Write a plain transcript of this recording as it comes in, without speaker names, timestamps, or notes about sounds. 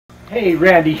Hey,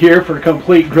 Randy here for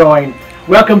Complete Growing.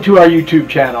 Welcome to our YouTube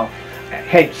channel.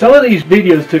 Hey, some of these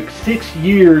videos took 6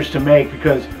 years to make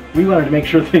because we wanted to make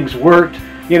sure things worked.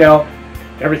 You know,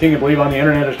 everything you believe on the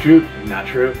internet is true, not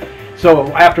true. So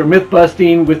after myth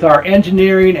busting with our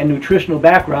engineering and nutritional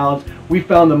backgrounds, we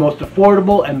found the most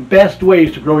affordable and best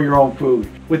ways to grow your own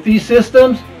food. With these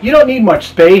systems, you don't need much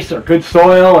space or good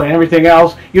soil and everything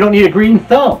else. You don't need a green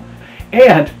thumb.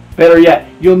 And better yet,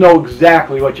 you'll know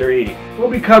exactly what you're eating. We'll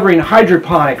be covering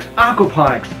hydroponics,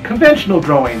 aquaponics, conventional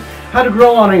growing, how to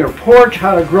grow on your porch,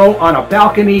 how to grow on a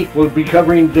balcony. We'll be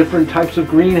covering different types of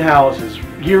greenhouses,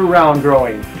 year-round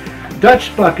growing,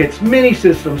 Dutch buckets, mini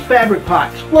systems, fabric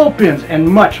pots, float bins, and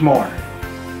much more.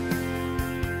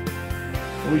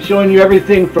 We'll be showing you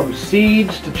everything from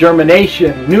seeds to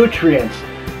germination, nutrients,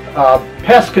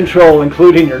 pest control,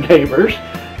 including your neighbors.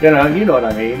 You know what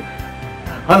I mean.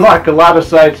 Unlike a lot of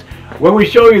sites, when we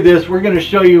show you this, we're going to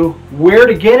show you where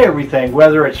to get everything,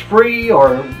 whether it's free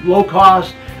or low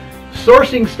cost.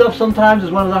 Sourcing stuff sometimes is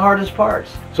one of the hardest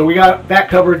parts. So we got that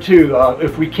covered too.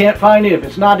 If we can't find it, if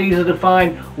it's not easy to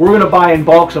find, we're going to buy in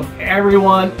bulk so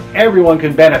everyone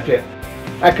can benefit.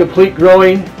 At Complete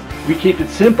Growing, we keep it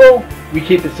simple, we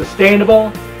keep it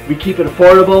sustainable, we keep it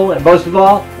affordable, and most of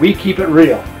all, we keep it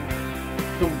real.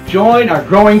 So join our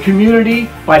growing community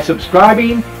by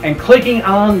subscribing and clicking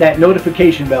on that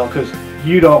notification bell because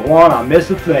you don't want to miss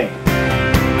a thing.